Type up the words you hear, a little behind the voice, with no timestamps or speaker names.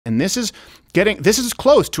And this is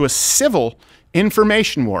close to a civil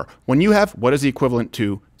information war. When you have what is the equivalent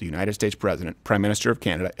to the United States President, Prime Minister of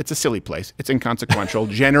Canada, it's a silly place. It's inconsequential,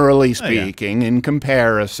 generally speaking, in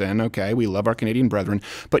comparison. Okay, we love our Canadian brethren.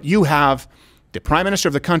 But you have the Prime Minister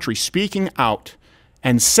of the country speaking out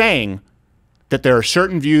and saying that there are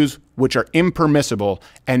certain views which are impermissible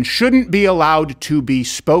and shouldn't be allowed to be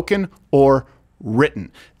spoken or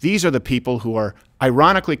written. These are the people who are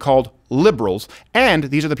ironically called liberals, and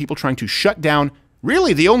these are the people trying to shut down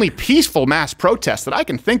really the only peaceful mass protest that I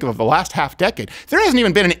can think of the last half decade. There hasn't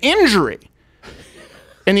even been an injury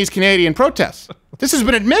in these Canadian protests. This has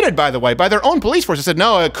been admitted, by the way, by their own police force. They said,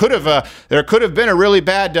 no, it could have, there could have been a really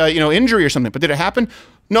bad, injury or something. But did it happen?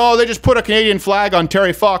 No, they just put a Canadian flag on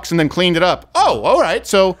Terry Fox and then cleaned it up. Oh, all right.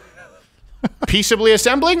 So peaceably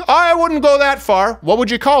assembling? I wouldn't go that far. What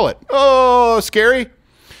would you call it? Oh, scary.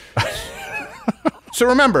 So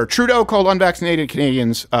remember, Trudeau called unvaccinated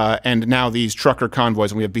Canadians and now these trucker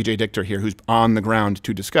convoys, and we have BJ Dichter here who's on the ground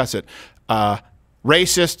to discuss it,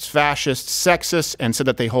 racists, fascists, sexists, and said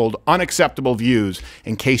that they hold unacceptable views.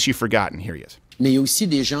 In case you've forgotten, here he is. Mais il y a aussi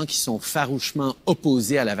des gens qui sont farouchement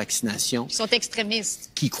opposés à la vaccination. Qui sont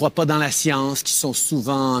extrémistes. Qui ne croient pas dans la science, qui sont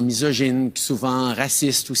souvent misogynes, souvent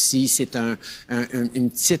racistes aussi. C'est un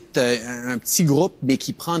petit groupe, mais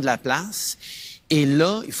qui prend de la place. Et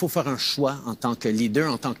là, il faut faire un choix en tant que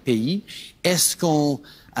leader, en tant que pays. Est-ce qu'on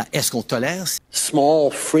tolère?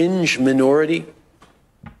 Small fringe minority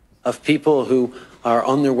of people who are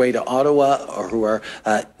on their way to Ottawa or who are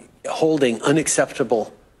holding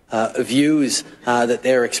unacceptable views that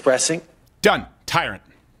they're expressing. Done. Tyrant.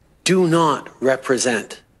 Do not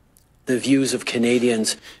represent the views of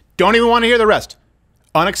Canadians. Don't even want to hear the rest.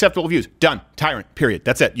 Unacceptable views. Done. Tyrant. Period.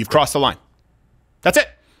 That's it. You've crossed the line. That's it.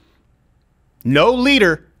 No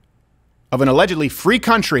leader of an allegedly free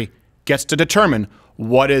country gets to determine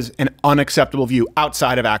what is an unacceptable view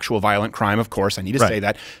outside of actual violent crime. Of course, I need to say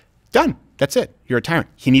that. Done. That's it. You're a tyrant.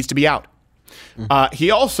 He needs to be out.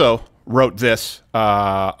 He also wrote this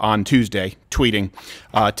on Tuesday, tweeting,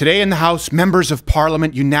 today in the House, members of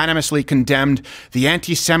Parliament unanimously condemned the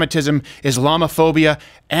anti-Semitism, Islamophobia,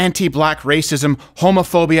 anti-black racism,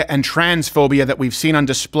 homophobia, and transphobia that we've seen on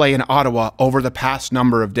display in Ottawa over the past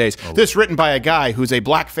number of days. This written by a guy who's a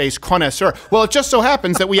blackface connoisseur. Well, it just so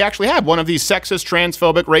happens that we actually have one of these sexist,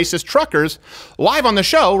 transphobic, racist truckers live on the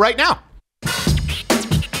show right now.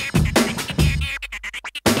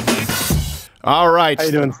 All right. How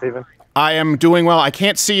you doing, Stephen? I am doing well. I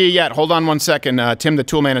can't see you yet. Hold on one second. Tim the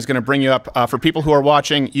Toolman is going to bring you up. For people who are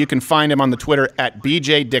watching, you can find him on the Twitter at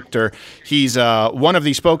BJ Dichter. He's one of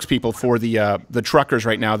the spokespeople for the truckers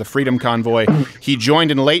right now, the Freedom Convoy. He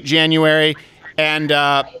joined in late January. And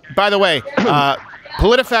by the way,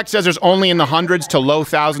 PolitiFact says there's only in the hundreds to low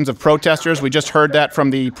thousands of protesters. We just heard that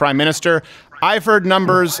from the Prime Minister. I've heard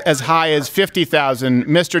numbers as high as 50,000.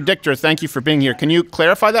 Mr. Dichter, thank you for being here. Can you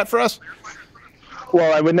clarify that for us?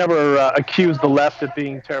 Well, I would never accuse the left of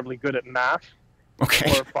being terribly good at math or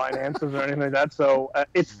finances or anything like that. So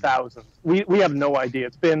it's thousands. We have no idea.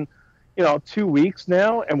 It's been, 2 weeks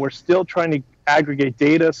now, and we're still trying to aggregate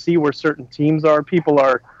data, see where certain teams are. People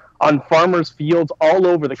are on farmers' fields all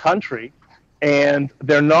over the country, and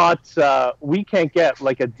they're not. We can't get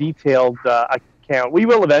like a detailed account. We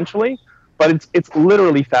will eventually, but it's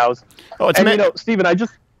literally thousands. Oh, and Stephen, I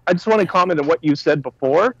just want to comment on what you said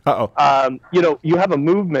before. You have a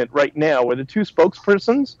movement right now where the two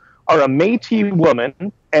spokespersons are a Métis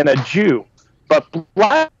woman and a Jew, but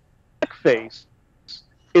blackface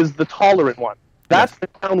is the tolerant one. That's the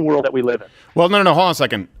town world that we live in. Well, no. Hold on a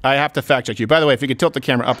second. I have to fact check you. By the way, if you could tilt the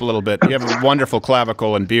camera up a little bit, you have a wonderful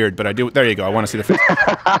clavicle and beard, but I do. There you go. I want to see the face.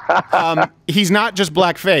 He's not just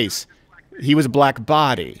blackface. He was black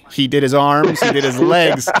body. He did his arms. He did his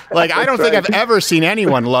legs. Like, I don't think I've ever seen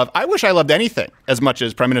anyone love. I wish I loved anything as much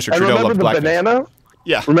as Prime Minister Trudeau loved blackface. Remember the banana?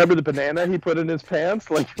 Yeah. Remember the banana he put in his pants?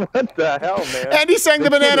 Like, what the hell, man? And he sang the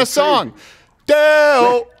banana song.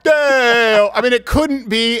 Dale, Dale. I mean, it couldn't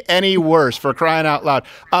be any worse, for crying out loud.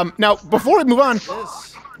 Now, before we move on,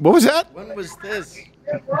 what was that? When was this?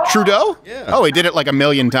 Trudeau? Yeah. Oh, he did it like a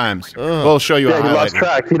million times. We'll show you. Yeah, he lost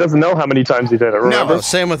track. He doesn't know how many times he did it. Remember? No,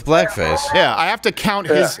 same with blackface. Yeah, I have to count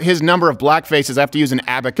his number of blackfaces. I have to use an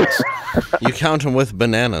abacus. You count them with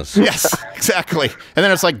bananas. Yes, exactly. And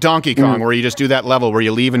then it's like Donkey Kong, where you just do that level where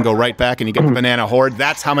you leave and go right back and you get the banana horde.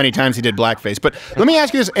 That's how many times he did blackface. But let me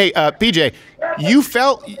ask you this. Hey, BJ,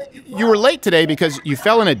 you were late today because you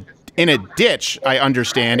fell in a ditch, I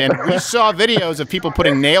understand, and we saw videos of people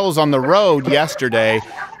putting nails on the road yesterday.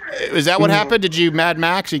 Is that what happened? Did you Mad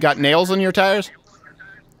Max? You got nails on your tires?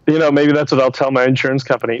 You know, maybe that's what I'll tell my insurance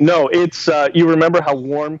company. No, it's you remember how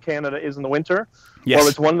warm Canada is in the winter? Yes. Well,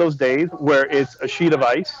 it's one of those days where it's a sheet of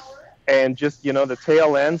ice, and just, you know, the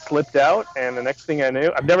tail end slipped out, and the next thing I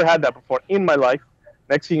knew, I've never had that before in my life.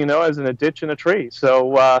 Next thing you know, I was in a ditch in a tree.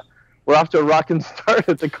 So we're off to a rocking start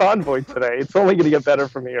at the Convoy today. It's only going to get better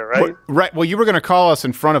from here, right? Right. Well, you were going to call us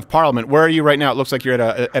in front of Parliament. Where are you right now? It looks like you're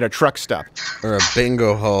at a truck stop. Or a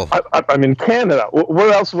bingo hall. I'm in Canada.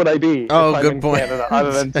 Where else would I be if I'm good in point. Canada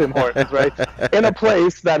other than Tim Hortons, right? In a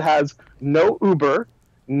place that has no Uber,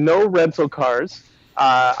 no rental cars.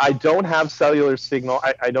 I don't have cellular signal.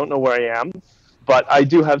 I don't know where I am, but I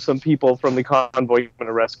do have some people from the Convoy going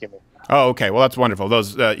to rescue me. Oh, okay. Well, that's wonderful.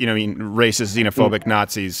 Those, racist, xenophobic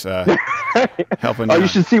Nazis helping you. You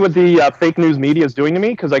should see what the fake news media is doing to me,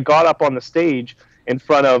 because I got up on the stage in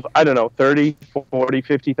front of, 30, 40,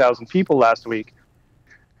 50,000 people last week,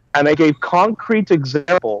 and I gave concrete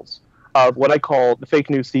examples of what I call the fake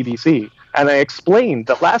news CBC. And I explained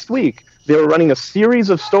that last week they were running a series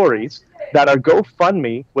of stories that our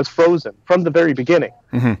GoFundMe was frozen from the very beginning.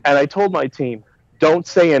 Mm-hmm. And I told my team, don't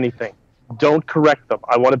say anything. Don't correct them.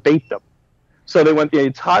 I want to bait them. So they went the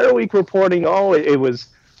entire week reporting, it was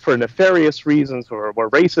for nefarious reasons or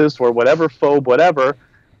racist or whatever, phobe, whatever.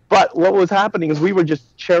 But what was happening is we were just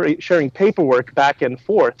sharing paperwork back and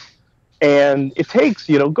forth. And it takes,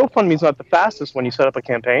 GoFundMe is not the fastest when you set up a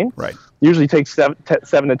campaign. Right. Usually takes 7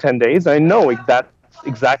 to 10 days. I know that's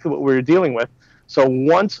exactly what we were dealing with. So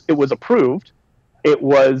once it was approved, it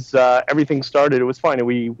was everything started. It was fine. And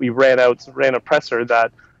we ran a presser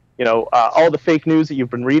that, all the fake news that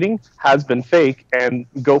you've been reading has been fake, and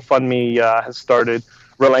GoFundMe has started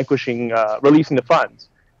releasing the funds.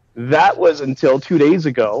 That was until 2 days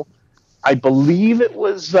ago. I believe it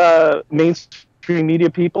was mainstream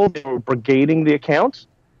media people. They were brigading the account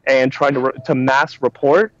and trying to mass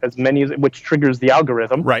report as many which triggers the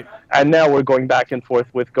algorithm. Right. And now we're going back and forth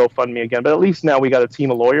with GoFundMe again. But at least now we got a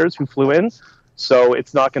team of lawyers who flew in, so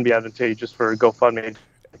it's not going to be advantageous for GoFundMe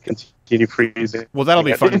to continue freezing. Well, that'll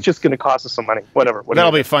be fun. It's just going to cost us some money. Whatever.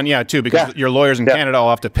 That'll be fun, too, because your lawyers in Canada will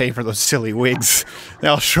have to pay for those silly wigs.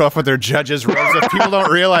 They'll show up with their judges' robes. People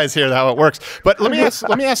don't realize here how it works. But let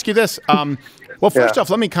me ask you this. Well, first off,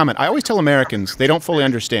 let me comment. I always tell Americans they don't fully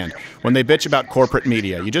understand when they bitch about corporate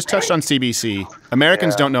media. You just touched on CBC.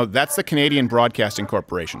 Americans don't know that's the Canadian Broadcasting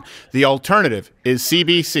Corporation. The alternative is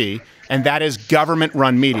CBC, and that is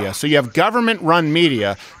government-run media. So you have government-run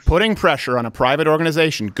media putting pressure on a private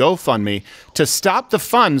organization, GoFundMe, to stop the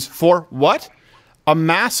funds for what? A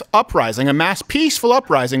mass uprising, a mass peaceful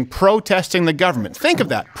uprising protesting the government. Think of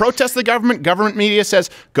that. Protest the government. Government media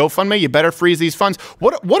says, GoFundMe, you better freeze these funds.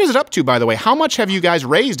 What is it up to, by the way? How much have you guys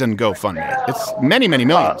raised in GoFundMe? It's many, many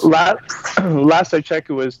millions. Last I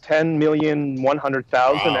checked, it was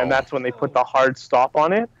 10,100,000, and that's when they put the hard stop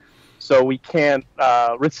on it. So we can't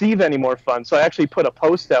receive any more funds. So I actually put a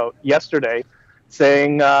post out yesterday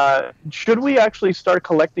saying, should we actually start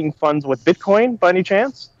collecting funds with Bitcoin by any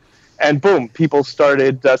chance? And boom, people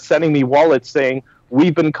started sending me wallets saying,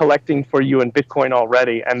 we've been collecting for you in Bitcoin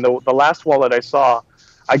already. And the last wallet I saw,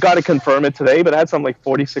 I got to confirm it today, but it had something like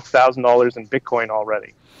 $46,000 in Bitcoin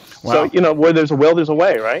already. Wow. So, where there's a will, there's a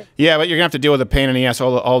way, right? Yeah, but you're going to have to deal with a pain in the ass,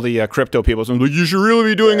 all the crypto people. So you should really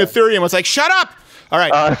be doing Ethereum. It's like, shut up! All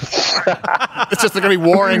right. It's just they're going to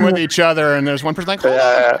be warring with each other, and there's one person like,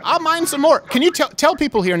 I'll mine some more. Can you tell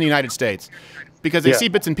people here in the United States, because they see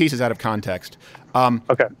bits and pieces out of context.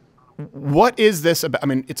 Okay. What is this about? I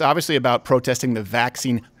mean, it's obviously about protesting the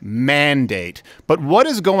vaccine mandate, but what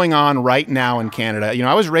is going on right now in Canada?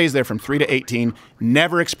 I was raised there from 3 to 18,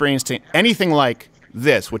 never experienced anything like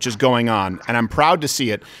this, which is going on, and I'm proud to see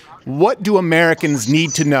it. What do Americans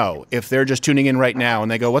need to know if they're just tuning in right now and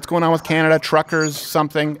they go, what's going on with Canada, truckers,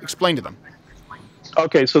 something? Explain to them.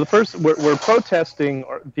 Okay, so the first, we're protesting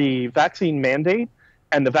the vaccine mandate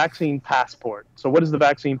and the vaccine passport. So what is the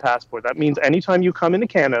vaccine passport? That means anytime you come into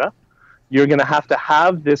Canada, you're going to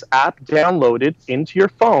have this app downloaded into your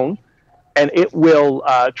phone, and it will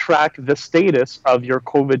track the status of your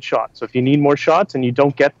COVID shot. So if you need more shots and you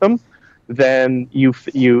don't get them, then you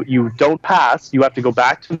don't pass. You have to go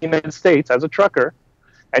back to the United States as a trucker,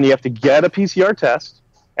 and you have to get a PCR test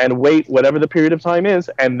and wait whatever the period of time is,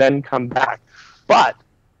 and then come back. But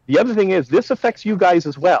the other thing is, this affects you guys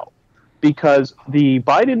as well, because the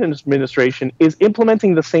Biden administration is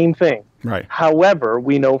implementing the same thing. Right. However,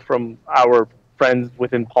 we know from our friends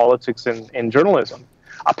within politics and journalism,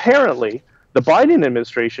 apparently the Biden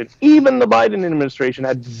administration, even the Biden administration,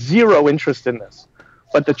 had zero interest in this.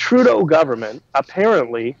 But the Trudeau government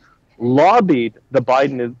apparently lobbied the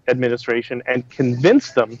Biden administration and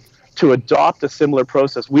convinced them to adopt a similar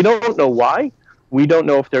process. We don't know why, We don't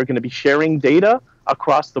know if they're going to be sharing data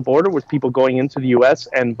across the border with people going into the U.S.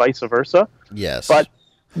 and vice versa. Yes. But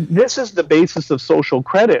this is the basis of social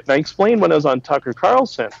credit. And I explained when I was on Tucker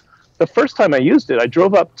Carlson, the first time I used it, I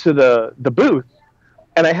drove up to the booth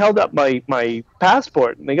and I held up my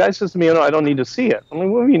passport. And the guy says to me, I don't need to see it. I'm like,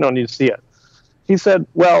 what do you mean you don't need to see it? He said,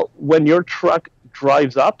 well, when your truck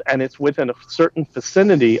drives up and it's within a certain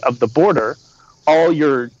vicinity of the border, all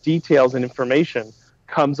your details and information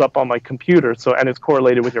comes up on my computer, and it's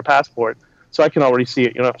correlated with your passport, so I can already see it.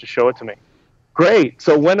 You don't have to show it to me. Great.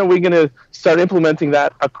 So when are we going to start implementing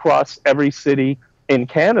that across every city in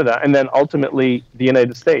Canada and then ultimately the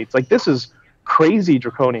United States? Like, this is crazy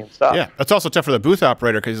draconian stuff. Yeah, that's also tough for the booth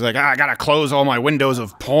operator because he's like, I got to close all my windows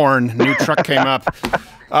of porn. New truck came up.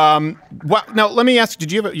 Now, let me ask,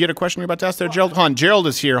 you had a question you're about to ask there, Gerald? Hold on, Gerald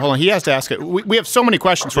is here. Hold on, he has to ask it. We have so many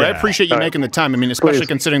questions for you. I appreciate you making the time. I mean, especially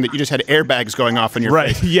considering that you just had airbags going off in your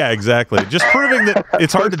face. Yeah, exactly. Just proving that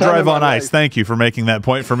it's hard to drive on ice. Thank you for making that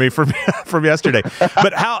point for me from yesterday.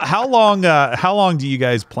 But how long do you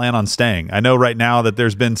guys plan on staying? I know right now that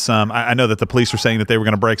there's been some. I know that the police were saying that they were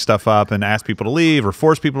going to break stuff up and ask people to leave or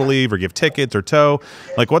force people to leave or give tickets or tow.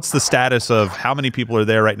 Like, what's the status of how many people are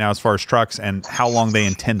there right now as far as trucks and how long they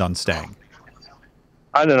intend on staying?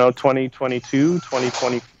 I don't know,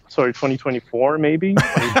 2024 maybe.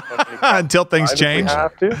 Until things change.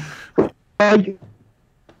 Have to.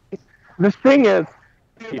 The thing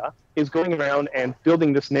is going around and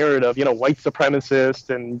building this narrative, white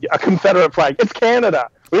supremacist and a Confederate flag. It's Canada.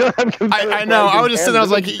 We don't have Confederate I know. I was just sitting there, I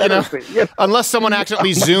was like, unless someone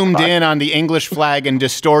accidentally zoomed in on the English flag and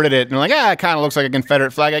distorted it, and like, it kind of looks like a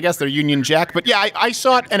Confederate flag. I guess they're Union Jack. But yeah, I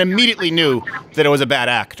saw it and immediately knew that it was a bad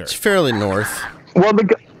actor. It's fairly north. Well,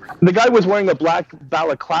 the guy was wearing a black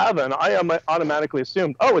balaclava, and I automatically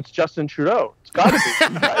assumed, it's Justin Trudeau. It's got to be.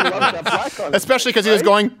 I love that black on it. Especially because he was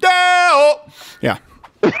going, Dale! Yeah.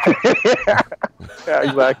 Yeah,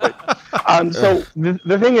 exactly. So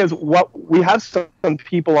the thing is, we have some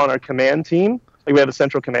people on our command team. Like, we have a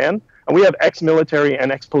central command, and we have ex-military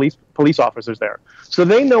and ex-police officers there. So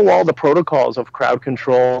they know all the protocols of crowd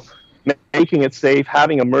control, making it safe,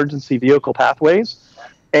 having emergency vehicle pathways.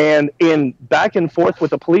 And in back and forth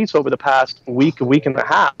with the police over the past week and a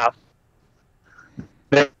half,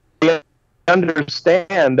 they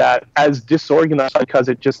understand that as disorganized because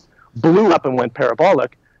it just blew up and went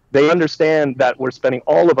parabolic, they understand that we're spending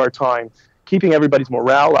all of our time keeping everybody's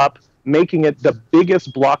morale up, making it the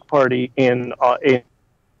biggest block party in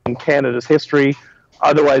Canada's history,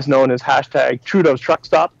 otherwise known as hashtag Trudeau's Truck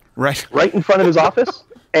Stop, right in front of his office.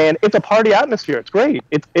 And it's a party atmosphere. It's great.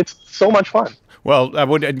 It's so much fun. Well, I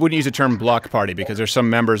wouldn't use the term block party because there's some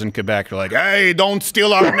members in Quebec who are like, hey, don't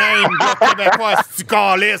steal our name, Bloc Québécois,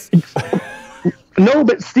 Scarless. No,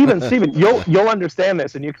 but Stephen, you'll understand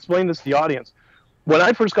this, and you explain this to the audience. When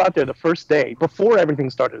I first got there the first day, before everything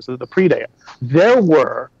started, so the pre-day, there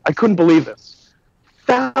were, I couldn't believe this,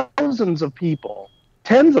 thousands of people,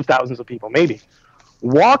 tens of thousands of people maybe,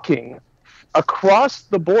 walking across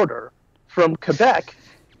the border from Quebec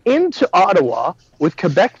into Ottawa with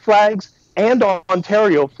Quebec flags and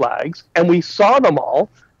Ontario flags, and we saw them all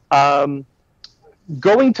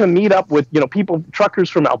going to meet up with people, truckers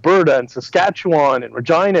from Alberta and Saskatchewan and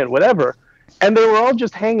Regina and whatever, and they were all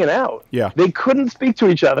just hanging out. Yeah, they couldn't speak to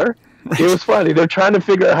each other. Right. It was funny. They're trying to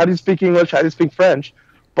figure out how to speak English, how to speak French,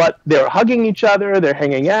 but they're hugging each other. They're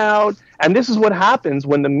hanging out, and this is what happens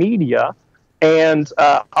when the media and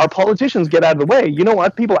our politicians get out of the way. You know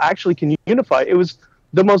what? People actually can unify. It was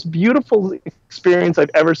the most beautiful experience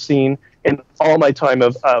I've ever seen in all my time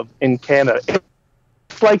in Canada.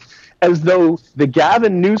 It's like as though the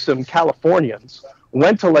Gavin Newsom Californians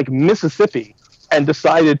went to like Mississippi and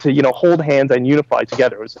decided to hold hands and unify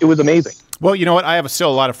together. It was amazing. Well, you know what? I have still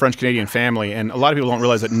a lot of French-Canadian family, and a lot of people don't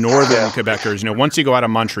realize that northern Quebecers, once you go out of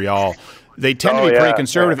Montreal, they tend to be pretty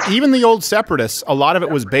conservative. Yeah. Even the old separatists, a lot of it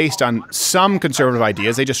was based on some conservative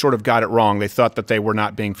ideas. They just sort of got it wrong. They thought that they were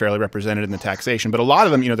not being fairly represented in the taxation. But a lot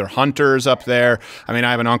of them, they're hunters up there. I mean,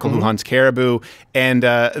 I have an uncle who hunts caribou, and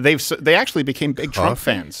they actually became big Trump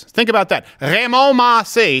fans. Think about that. Raymond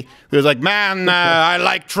Massé, who was like, man, I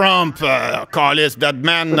like Trump. Carlos, that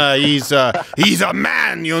man, he's a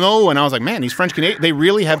man, And I was like, man, these French-Canadians, they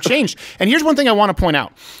really have changed. And here's one thing I want to point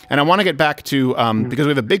out, and I want to get back to, because we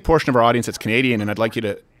have a big portion of our audience that's Canadian, and I'd like you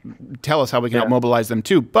to tell us how we can help mobilize them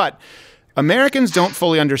too. But Americans don't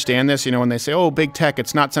fully understand this, when they say, oh, big tech,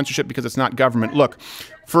 it's not censorship because it's not government. Look,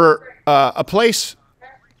 for a place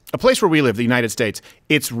a place where we live, the United States,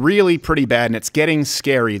 it's really pretty bad, and it's getting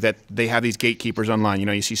scary that they have these gatekeepers online. You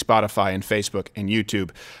know, you see Spotify and Facebook and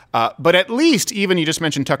YouTube. But at least, even you just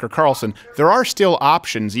mentioned Tucker Carlson, there are still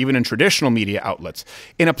options, even in traditional media outlets.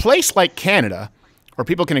 In a place like Canada, where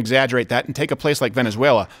people can exaggerate that, and take a place like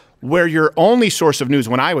Venezuela, where your only source of news,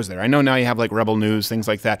 when I was there, I know now you have like Rebel News, things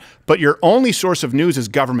like that, but your only source of news is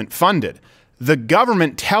government funded. The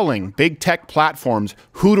government telling big tech platforms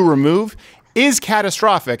who to remove is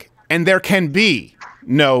catastrophic, and there can be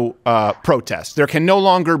no protest. There can no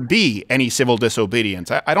longer be any civil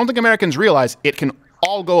disobedience. I don't think Americans realize it can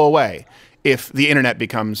all go away if the internet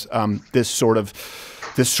becomes this sort of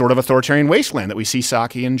authoritarian wasteland that we see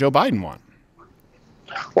Psaki and Joe Biden want.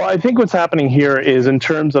 Well, I think what's happening here is in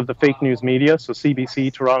terms of the fake news media, so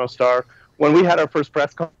CBC, Toronto Star. When we had our first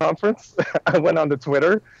press conference, I went onto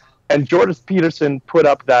Twitter, and Jordan Peterson put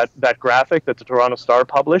up that graphic that the Toronto Star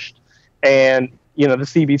published. And, you know, the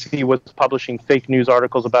CBC was publishing fake news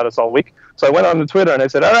articles about us all week. So I went on to Twitter and I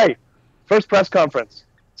said, all right, first press conference.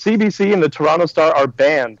 CBC and the Toronto Star are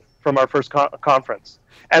banned from our first conference.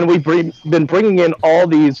 And we've been bringing in all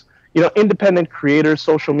these, you know, independent creators,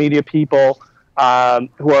 social media people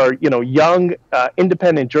who are, you know, young,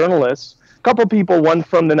 independent journalists. A couple people, one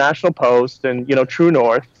from the National Post and, you know, True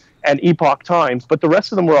North and Epoch Times. But the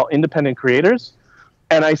rest of them were all independent creators.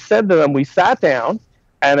 And I said to them, we sat down,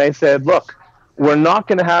 and I said, look, we're not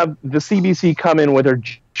going to have the CBC come in with their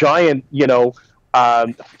giant, you know,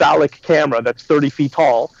 phallic camera that's 30 feet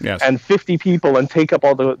tall and 50 people and take up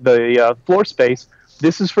all the floor space.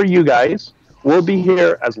 This is for you guys. We'll be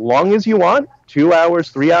here as long as you want, 2 hours,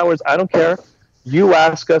 3 hours, I don't care. You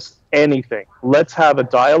ask us anything. Let's have a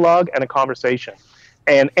dialogue and a conversation.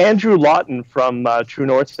 And Andrew Lawton from True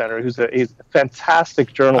North Center, who's a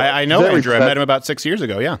fantastic journalist. I know Andrew. I met him about 6 years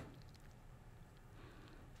ago, yeah.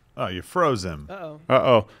 Oh, you froze him.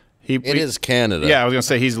 Uh-oh. It is Canada. Yeah, I was going to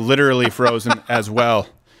say he's literally frozen as well.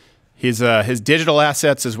 His digital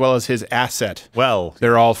assets as well as his asset. Well,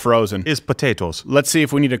 they're all frozen. His potatoes. Let's see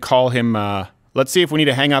if we need to call him. Let's see if we need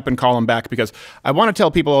to hang up and call him back, because I want to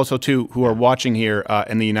tell people also, too, who are watching here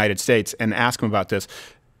in the United States and ask them about this.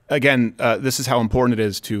 Again, this is how important it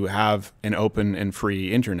is to have an open and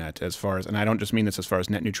free internet as far as, and I don't just mean this as far as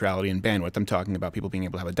net neutrality and bandwidth. I'm talking about people being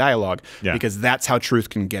able to have a dialogue, because that's how truth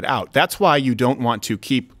can get out. That's why you don't want to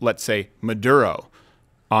keep, let's say, Maduro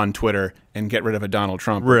on Twitter and get rid of a Donald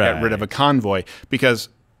Trump or get rid of a Convoy, because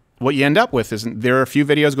what you end up with is, there are a few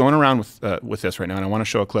videos going around with this right now, and I want to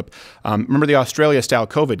show a clip. Remember the Australia-style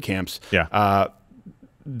COVID camps? Yeah.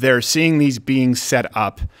 They're seeing these being set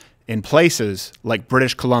up in places like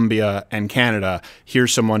British Columbia and Canada.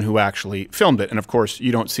 Here's someone who actually filmed it. And of course,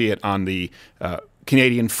 you don't see it on the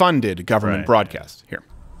Canadian-funded government broadcast. Here.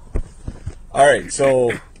 All right,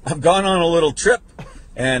 so I've gone on a little trip,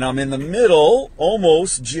 and I'm in the middle,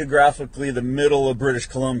 almost geographically the middle of British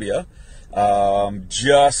Columbia,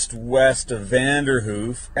 just west of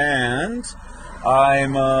Vanderhoof, and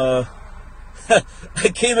I'm I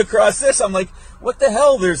came across this. I'm like, what the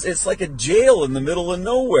hell? It's like a jail in the middle of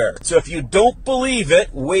nowhere. So if you don't believe it,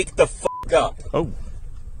 wake the fuck up. Oh.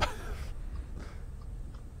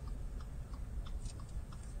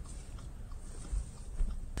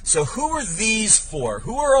 So who are these for?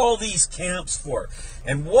 Who are all these camps for?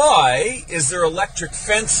 And why is there electric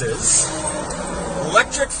fences?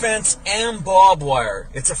 Electric fence and barbed wire.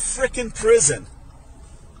 It's a frickin' prison.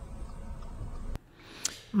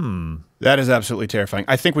 That is absolutely terrifying.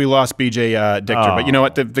 I think we lost BJ Dichter, but you know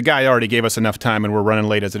what? The guy already gave us enough time, and we're running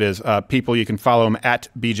late as it is. People, you can follow him at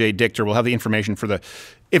BJ Dichter. We'll have the information for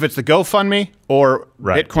if it's the GoFundMe or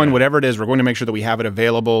Bitcoin, whatever it is, we're going to make sure that we have it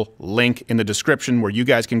available. Link in the description where you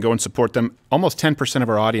guys can go and support them. Almost 10% of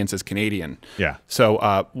our audience is Canadian. Yeah.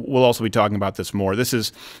 So we'll also be talking about this more. This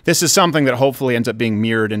is something that hopefully ends up being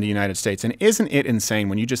mirrored in the United States. And isn't it insane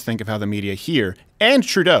when you just think of how the media here, and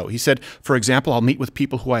Trudeau, he said, for example, I'll meet with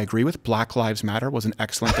people who I agree with. Black Lives Matter was an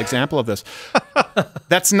excellent example of this.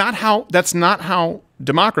 That's not how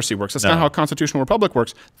democracy works. That's not how a constitutional republic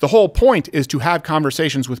works. The whole point is to have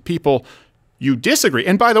conversations with people you disagree.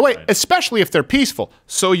 And by the way, especially if they're peaceful.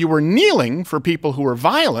 So you were kneeling for people who were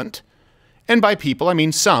violent. And by people, I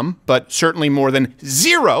mean some, but certainly more than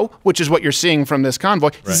zero, which is what you're seeing from this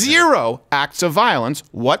convoy. Zero acts of violence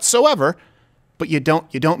whatsoever. But you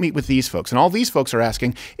don't meet with these folks. And all these folks are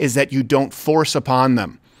asking is that you don't force upon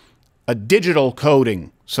them a digital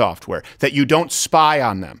coding software, that you don't spy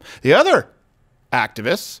on them. The other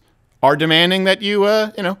activists are demanding that you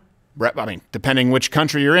depending which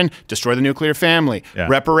country you're in, destroy the nuclear family,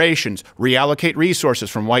 reparations, reallocate resources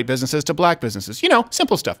from white businesses to black businesses. You know,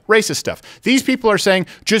 simple stuff, racist stuff. These people are saying,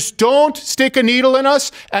 just don't stick a needle in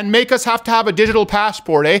us and make us have to have a digital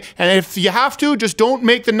passport, eh? And if you have to, just don't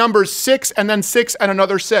make the numbers 6 and then 6 and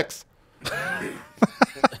another 6.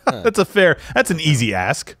 That's an easy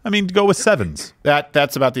ask. I mean, go with 7s.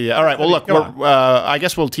 That's about the, all right, well, look, I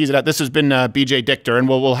guess we'll tease it out. This has been BJ Dichter, and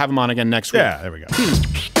we'll have him on again next week. Yeah, there we go.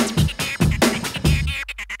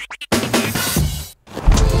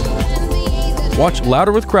 Watch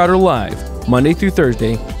Louder with Crowder live, Monday through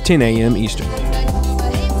Thursday, 10 a.m. Eastern.